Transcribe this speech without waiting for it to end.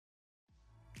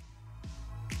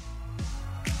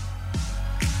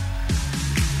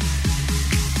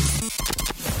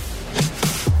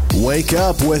Wake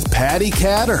Up with Patty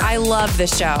Catter. I love the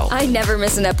show. I never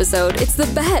miss an episode. It's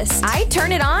the best. I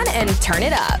turn it on and turn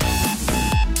it up.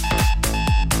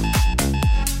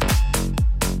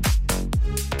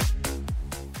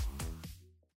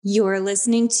 You're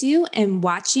listening to and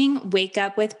watching Wake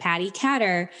Up with Patty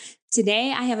Catter.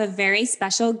 Today, I have a very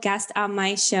special guest on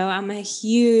my show. I'm a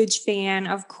huge fan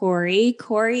of Corey.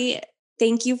 Corey,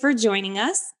 thank you for joining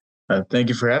us. Thank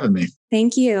you for having me.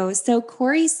 Thank you. So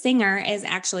Corey Singer is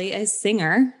actually a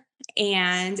singer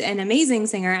and an amazing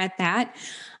singer at that.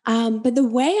 But the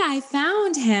way I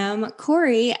found him,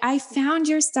 Corey, I found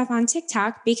your stuff on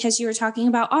TikTok because you were talking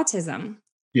about autism.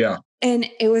 Yeah. And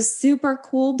it was super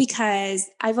cool because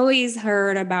I've always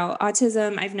heard about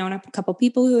autism. I've known a couple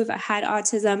people who have had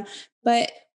autism,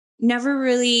 but never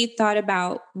really thought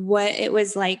about what it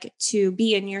was like to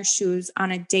be in your shoes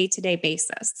on a day-to-day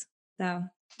basis. So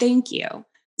thank you.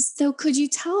 So could you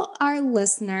tell our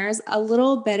listeners a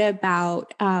little bit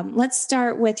about, let's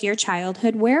start with your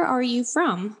childhood. Where are you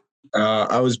from?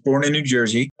 I was born in New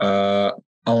Jersey. I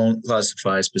won't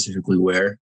classify specifically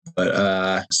where,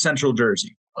 but Central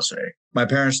Jersey, I'll say. My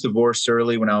parents divorced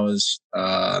early when I was,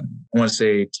 I want to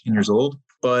say 10 years old,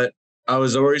 but I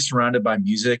was always surrounded by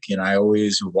music and I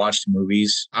always watched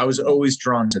movies. I was always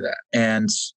drawn to that. And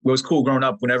what was cool growing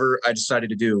up, whenever I decided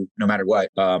to do, no matter what,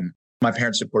 my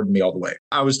parents supported me all the way.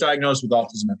 I was diagnosed with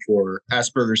autism for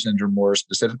Asperger's syndrome more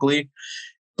specifically,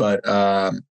 but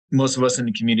most of us in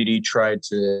the community tried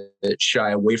to shy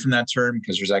away from that term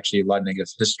because there's actually a lot of negative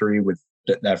history with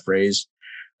that phrase.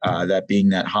 That being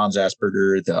that Hans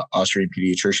Asperger, the Austrian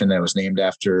pediatrician that was named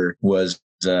after, was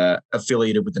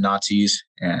affiliated with the Nazis.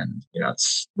 And, you know,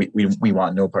 we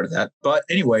want no part of that. But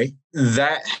anyway,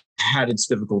 that had its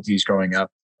difficulties growing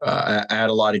up. I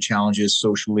had a lot of challenges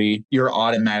socially. You're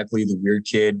automatically the weird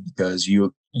kid because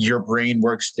your brain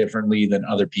works differently than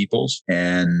other people's.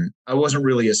 And I wasn't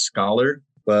really a scholar,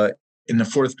 but in the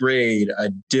 4th grade, I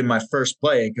did my first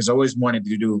play because I always wanted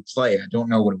to do a play. I don't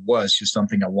know what it was, just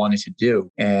something I wanted to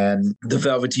do. And the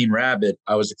Velveteen Rabbit,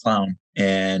 I was a clown.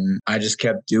 And I just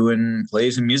kept doing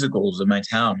plays and musicals in my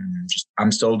town. And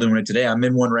I'm still doing it today. I'm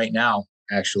in one right now,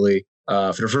 actually.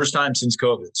 For the first time since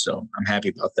COVID. So I'm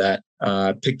happy about that.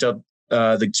 I picked up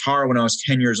the guitar when I was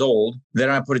 10 years old. Then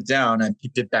I put it down. I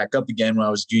picked it back up again when I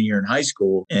was junior in high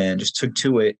school and just took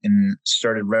to it and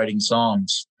started writing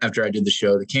songs after I did the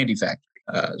show, The Candy Factory.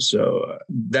 So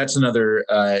that's another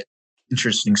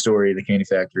interesting story, The Candy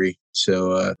Factory.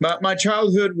 So my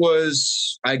childhood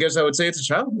was, I guess I would say it's a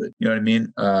childhood. You know what I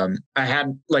mean? I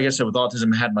had, like I said, with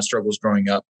autism, I had my struggles growing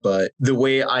up. But the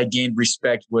way I gained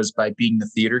respect was by being the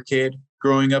theater kid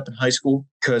growing up in high school,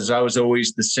 because I was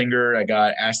always the singer. I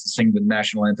got asked to sing the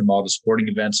national anthem, all the sporting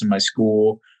events in my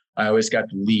school. I always got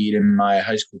to lead in my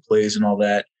high school plays and all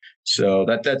that. So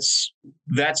that's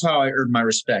how I earned my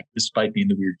respect, despite being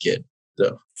the weird kid.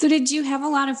 So did you have a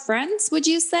lot of friends, would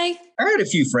you say? I had a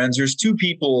few friends. There's 2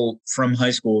 people from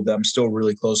high school that I'm still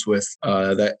really close with,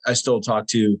 that I still talk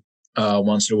to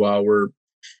once in a while.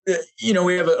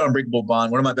 We have an unbreakable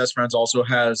bond. One of my best friends also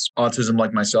has autism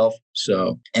like myself.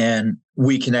 And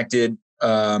we connected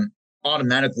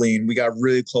automatically and we got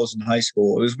really close in high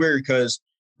school. It was weird because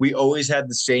we always had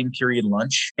the same period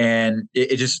lunch and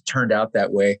it just turned out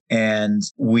that way. And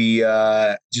we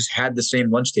just had the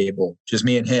same lunch table, just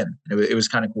me and him. It was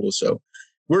kind of cool. So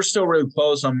we're still really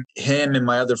close. Him and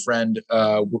my other friend,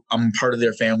 I'm part of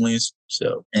their families.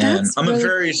 So, and That's I'm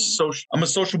really cool. I'm a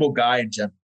sociable guy in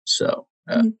general. So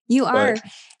you are.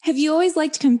 Have you always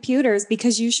liked computers?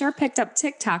 Because you sure picked up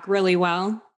TikTok really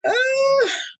well.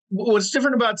 What's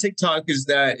different about TikTok is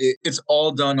that it's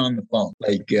all done on the phone.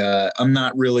 Like, I'm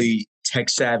not really tech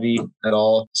savvy at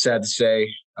all, sad to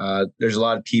say. There's a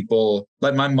lot of people,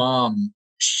 like my mom,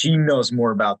 she knows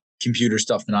more about computer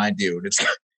stuff than I do. It's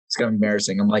kind of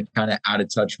embarrassing. I'm like kind of out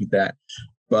of touch with that.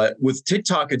 But with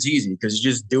TikTok, it's easy because you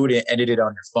just do it and edit it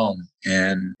on your phone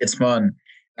and it's fun.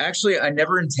 Actually, I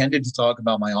never intended to talk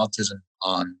about my autism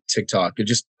on TikTok.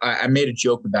 I made a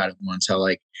joke about it once, how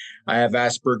like I have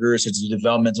Asperger's. It's a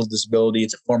developmental disability.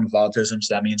 It's a form of autism.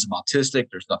 So that means I'm autistic.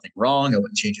 There's nothing wrong. I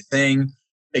wouldn't change a thing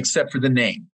except for the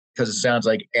name because it sounds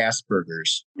like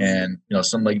Asperger's. And,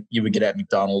 something like you would get at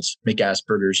McDonald's,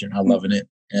 McAsperger's, loving it.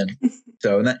 And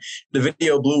so the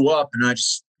video blew up and I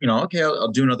just, okay, I'll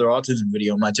do another autism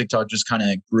video. My TikTok just kind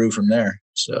of grew from there.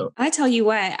 So I tell you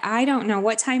what, I don't know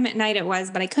what time at night it was,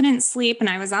 but I couldn't sleep and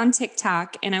I was on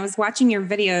TikTok and I was watching your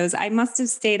videos. I must have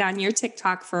stayed on your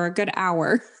TikTok for a good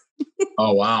hour.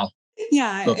 Oh, wow.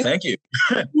 Yeah. Well, thank you.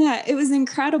 Yeah, it was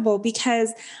incredible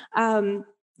because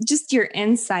just your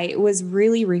insight was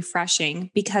really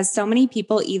refreshing, because so many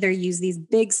people either use these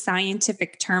big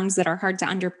scientific terms that are hard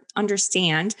to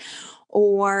understand,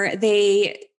 or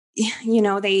they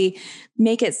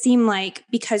make it seem like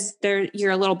because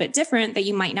you're a little bit different that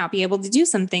you might not be able to do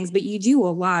some things, but you do a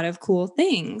lot of cool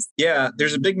things. Yeah,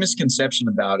 there's a big misconception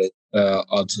about it,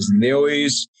 autism.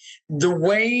 The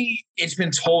way it's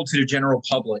been told to the general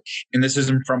public, and this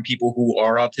isn't from people who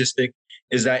are autistic,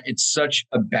 is that it's such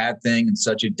a bad thing and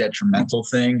such a detrimental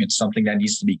thing. It's something that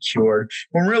needs to be cured,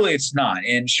 when really it's not.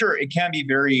 And sure, it can be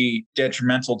very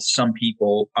detrimental to some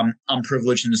people. I'm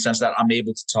privileged in the sense that I'm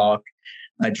able to talk.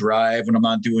 I drive when I'm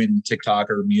not doing TikTok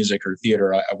or music or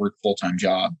theater. I work a full-time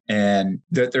job, and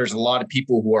there's a lot of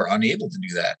people who are unable to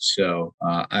do that. So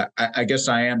I guess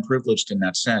I am privileged in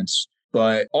that sense.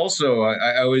 But also,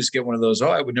 I always get one of those,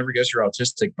 I would never guess you're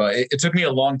autistic. But it took me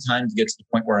a long time to get to the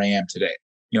point where I am today.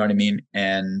 You know what I mean?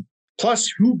 And plus,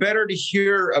 who better to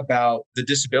hear about the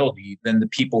disability than the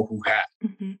people who have?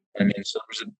 Mm-hmm. I mean, so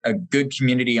there's a good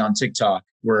community on TikTok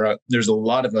where there's a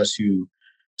lot of us who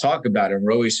talk about it.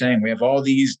 We're always saying we have all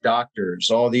these doctors,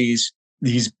 all these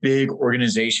big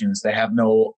organizations that have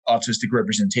no autistic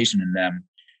representation in them,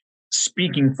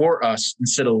 speaking for us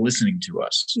instead of listening to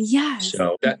us. Yes.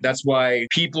 So that's why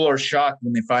people are shocked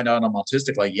when they find out I'm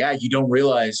autistic. Like, yeah, you don't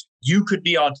realize you could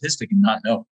be autistic and not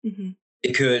know. Mm-hmm.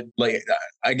 It could, like,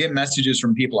 I get messages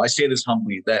from people, I say this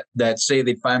humbly, that say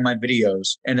they find my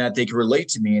videos and that they can relate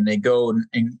to me, and they go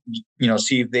and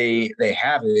see if they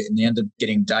have it, and they end up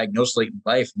getting diagnosed late in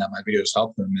life, and that my videos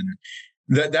help them.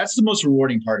 And that's the most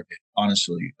rewarding part of it,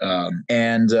 honestly. I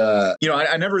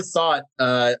never thought,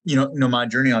 my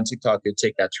journey on TikTok could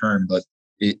take that turn, but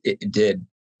it did.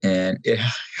 And it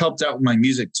helped out with my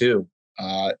music too,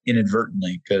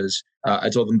 inadvertently, because I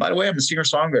told them, by the way, I'm a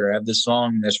singer-songwriter. I have this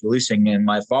song that's releasing, and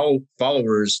my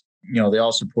followers, they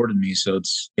all supported me. So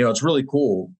it's really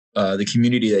cool, the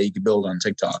community that you can build on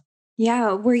TikTok.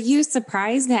 Yeah. Were you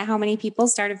surprised at how many people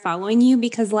started following you?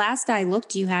 Because last I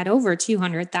looked, you had over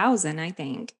 200,000, I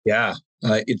think. Yeah,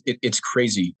 it's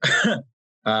crazy.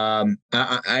 I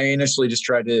initially just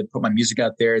tried to put my music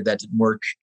out there. That didn't work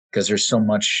because there's so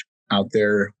much out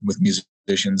there with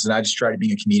musicians, and I just tried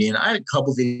being a comedian. I had a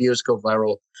couple videos go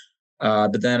viral.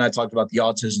 But then I talked about the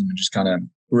autism and just kind of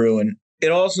grew. And it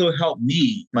also helped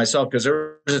me myself, because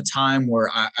there was a time where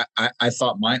I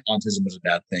thought my autism was a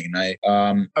bad thing. And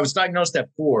I was diagnosed at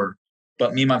 4,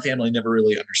 but me and my family never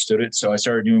really understood it. So I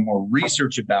started doing more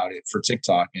research about it for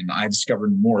TikTok, and I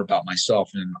discovered more about myself,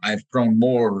 and I've grown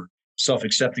more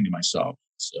self-accepting of myself.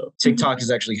 So TikTok has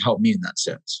actually helped me in that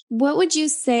sense. What would you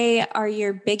say are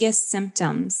your biggest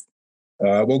symptoms?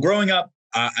 Well, growing up,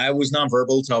 I was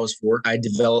nonverbal until I was 4.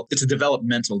 It's a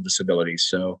developmental disability.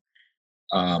 So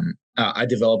I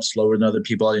developed slower than other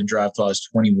people. I didn't drive till I was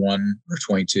 21 or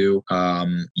 22.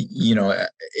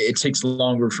 It takes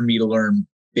longer for me to learn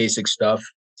basic stuff.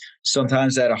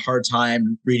 Sometimes I had a hard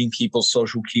time reading people's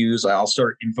social cues. I'll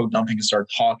start info dumping and start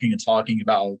talking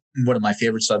about one of my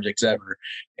favorite subjects ever.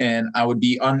 And I would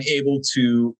be unable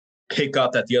to pick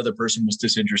up that the other person was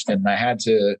disinterested, and I had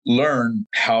to learn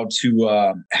how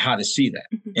to see that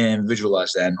and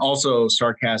visualize that. And also,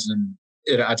 sarcasm,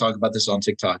 I talk about this on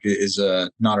TikTok, is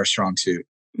not our strong suit.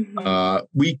 Mm-hmm.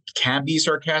 We can be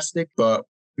sarcastic, but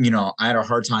I had a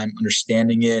hard time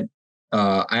understanding it.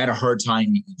 I had a hard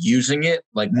time using it.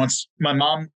 Like, once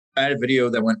I had a video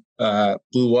that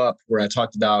blew up, where I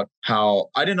talked about how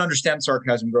I didn't understand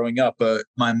sarcasm growing up, but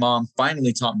my mom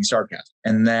finally taught me sarcasm.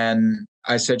 And then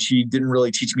I said she didn't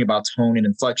really teach me about tone and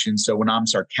inflection. So when I'm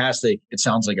sarcastic, it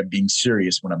sounds like I'm being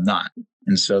serious when I'm not.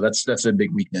 And so that's a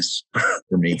big weakness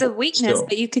for me. It's a weakness,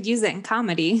 but you could use it in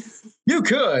comedy. You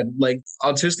could. Like,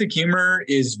 autistic humor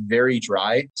is very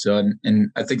dry. So,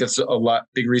 and I think that's a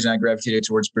big reason I gravitated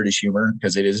towards British humor,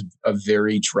 because it is a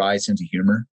very dry sense of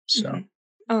humor. So. Mm-hmm.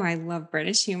 Oh, I love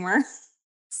British humor.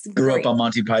 Grew up on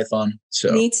Monty Python.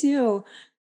 So. Me too.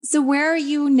 So where are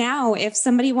you now? If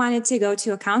somebody wanted to go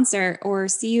to a concert or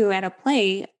see you at a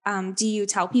play, do you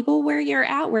tell people where you're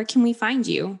at? Where can we find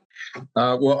you?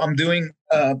 Well, I'm doing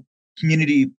a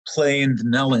community play in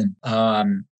Dunellen.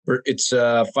 It's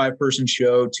a 5-person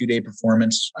show, 2-day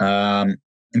performance.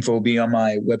 Info will be on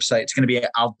my website. It's going to be an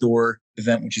outdoor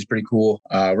event, which is pretty cool.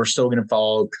 We're still going to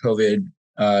follow COVID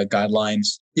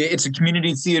guidelines. It's a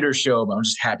community theater show, but I'm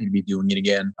just happy to be doing it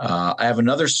again. I have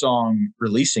another song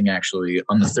releasing actually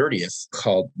on the 30th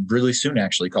called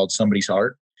Somebody's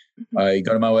Heart. You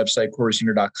go to my website,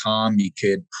 CoreySinger.com. You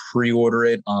could pre-order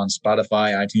it on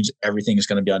Spotify, iTunes. Everything is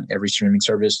going to be on every streaming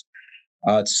service.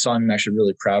 It's a song I'm actually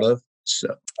really proud of.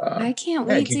 So I can't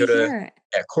wait to hear it.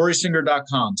 Yeah,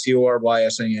 CoreySinger.com,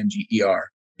 CoreySinger.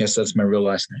 Yes, that's my real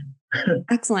last name.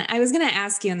 Excellent. I was going to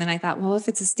ask you, and then I thought, well, if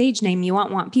it's a stage name, you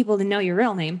won't want people to know your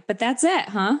real name, but that's it,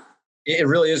 huh? It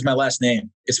really is my last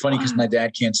name. It's funny because my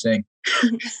dad can't sing.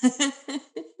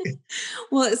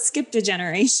 Well, it skipped a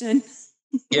generation.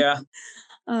 Yeah.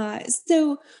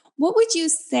 So what would you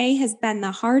say has been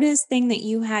the hardest thing that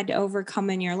you had to overcome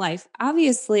in your life?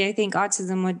 Obviously, I think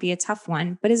autism would be a tough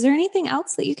one, but is there anything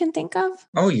else that you can think of?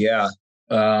 Oh, yeah.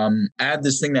 I had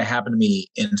this thing that happened to me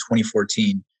in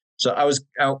 2014. So I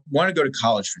wanted to go to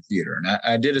college for theater, and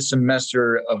I did a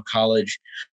semester of college.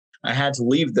 I had to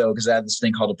leave though, because I had this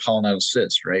thing called a pilonidal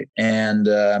cyst, right? And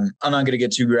I'm not going to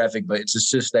get too graphic, but it's a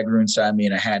cyst that grew inside me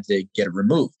and I had to get it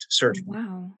removed surgically.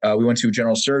 Wow. We went to a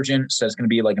general surgeon, said it's going to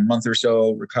be like a month or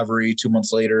so recovery. 2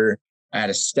 months later, I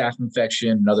had a staph infection,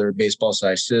 another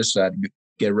baseball-sized cyst. So I had to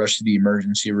get rushed to the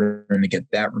emergency room to get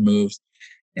that removed.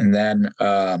 And then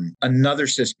another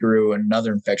cyst grew,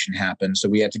 another infection happened. So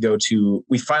we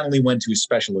finally went to a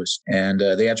specialist, and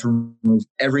they had to remove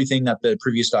everything that the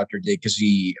previous doctor did because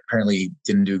he apparently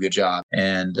didn't do a good job.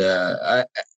 And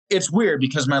it's weird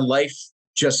because my life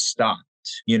just stopped.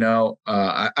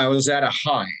 I was at a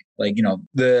high,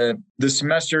 the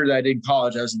semester that I did in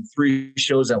college, I was in 3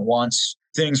 shows at once.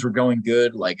 Things were going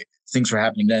good. Like things were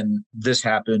happening. Then this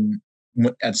happened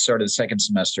at the start of the second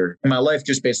semester, and my life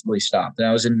just basically stopped. And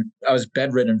I was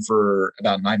bedridden for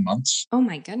about 9 months. Oh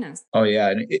my goodness. Oh yeah.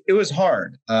 And it was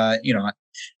hard. I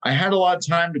had a lot of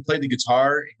time to play the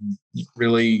guitar and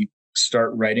really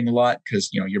start writing a lot because,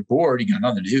 you're bored, you got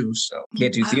nothing to do. So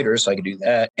can't do theater. So I could do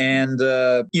that. And,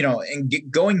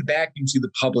 going back into the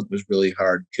public was really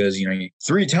hard because,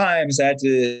 3 times I had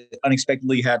to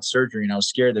unexpectedly have surgery and I was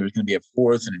scared there was going to be a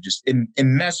 4th, and it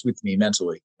messed with me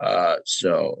mentally.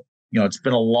 It's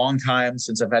been a long time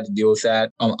since I've had to deal with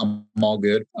that. I'm all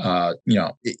good.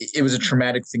 It was a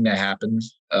traumatic thing that happened,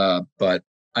 but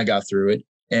I got through it.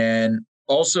 And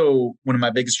also, one of my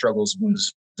biggest struggles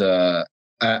was I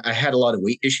had a lot of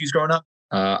weight issues growing up.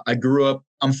 I grew up,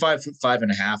 I'm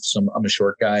 5'5.5", so I'm a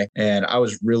short guy. And I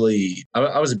was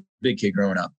a big kid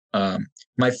growing up.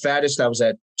 My fattest, I was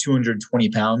at 220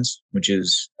 pounds, which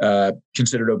is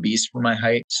considered obese for my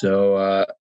height. So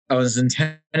I was in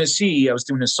Tennessee. I was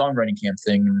doing a songwriting camp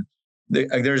thing.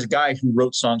 There's a guy who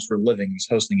wrote songs for a living. He's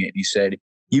hosting it. He said,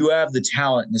 "You have the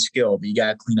talent and the skill, but you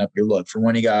got to clean up your look. For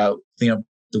one, you got to clean up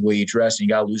the way you dress and you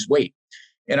got to lose weight."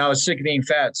 And I was sick of being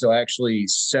fat. So I actually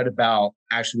set about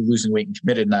actually losing weight and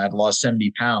committed. And I had lost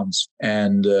 70 pounds,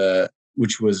 and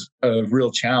which was a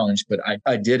real challenge, but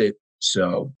I did it.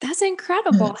 So that's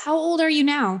incredible. How old are you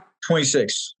now?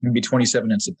 26. I'm going to be 27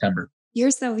 in September.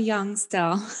 You're so young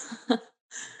still.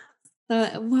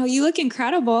 Wow, you look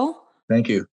incredible. Thank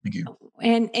you.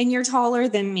 And you're taller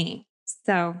than me.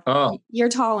 So you're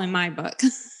tall in my book.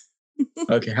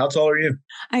 Okay. How tall are you?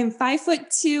 I'm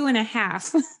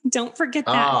 5'2.5". Don't forget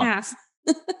that half.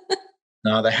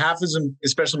 No, the half is,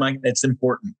 especially it's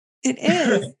important. It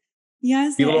is.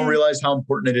 Yes. People don't realize how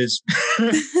important it is.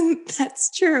 That's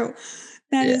true.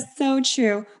 That is so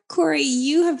true. Corey,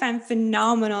 you have been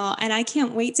phenomenal, and I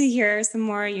can't wait to hear some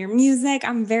more of your music.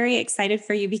 I'm very excited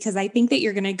for you because I think that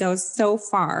you're going to go so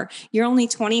far. You're only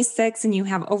 26 and you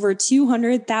have over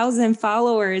 200,000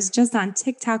 followers just on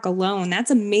TikTok alone.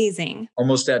 That's amazing.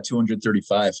 Almost at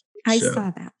 235. I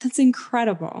saw that. That's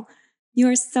incredible. You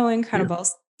are so incredible. Yeah.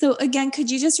 So again,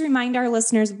 could you just remind our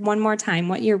listeners one more time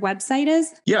what your website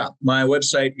is? Yeah, my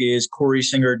website is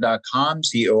CoreySinger.com,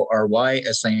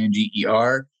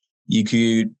 CoreySinger.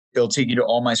 It'll take you to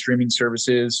all my streaming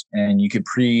services, and you could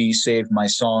pre-save my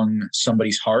song,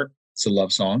 Somebody's Heart. It's a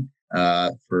love song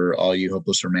for all you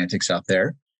hopeless romantics out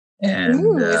there.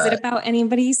 And is it about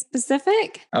anybody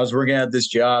specific? I was working at this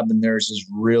job, and there's this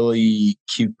really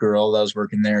cute girl that was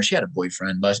working there. She had a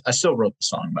boyfriend, but I still wrote the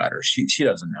song about her. She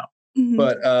doesn't know. Mm-hmm.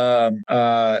 But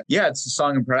it's a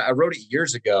song I wrote it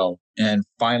years ago, and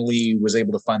finally was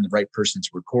able to find the right person to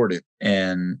record it.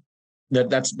 And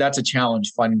that's a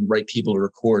challenge, finding the right people to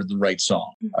record the right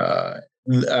song.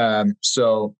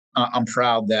 So I'm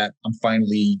proud that I'm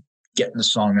finally getting the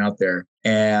song out there.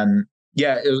 And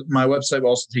my website will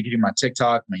also take you to my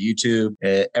TikTok, my YouTube,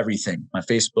 everything. My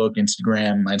Facebook,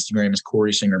 Instagram. My Instagram is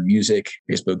Corey Singer Music.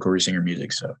 Facebook, Corey Singer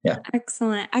Music. So, yeah.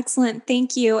 Excellent. Excellent.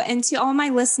 Thank you. And to all my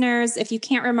listeners, if you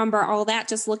can't remember all that,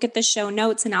 just look at the show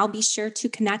notes and I'll be sure to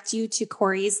connect you to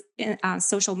Corey's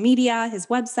social media, his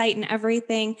website and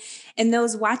everything. And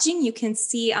those watching, you can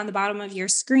see on the bottom of your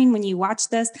screen when you watch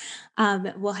this,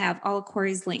 we'll have all of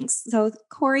Corey's links. So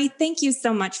Corey, thank you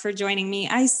so much for joining me.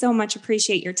 I so much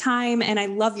appreciate your time and I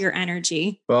love your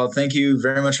energy. Well, thank you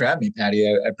very much for having me, Patty.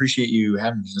 I appreciate you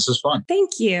having me. This was fun.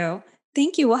 Thank you.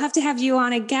 Thank you. We'll have to have you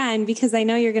on again because I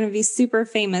know you're going to be super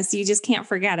famous. You just can't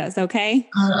forget us, okay?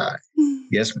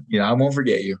 Yes, I won't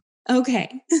forget you.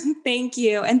 Okay. Thank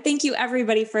you. And thank you,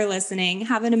 everybody, for listening.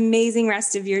 Have an amazing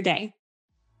rest of your day.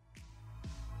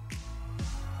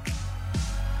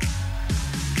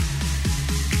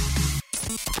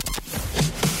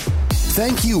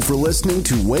 Thank you for listening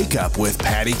to Wake Up with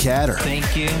Patty Catter.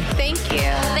 Thank you. Thank you.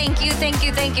 Thank you, thank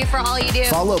you, thank you for all you do.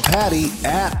 Follow Patty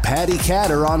at Patty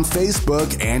Catter on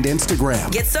Facebook and Instagram.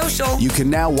 Get social. You can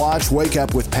now watch Wake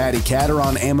Up with Patty Catter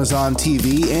on Amazon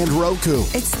TV and Roku.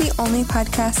 It's the only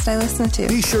podcast I listen to.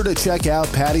 Be sure to check out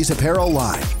Patty's apparel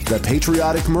line, The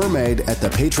Patriotic Mermaid, at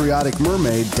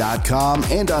thepatrioticmermaid.com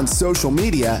and on social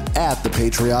media at The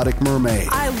Patriotic Mermaid.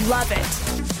 I love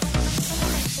it.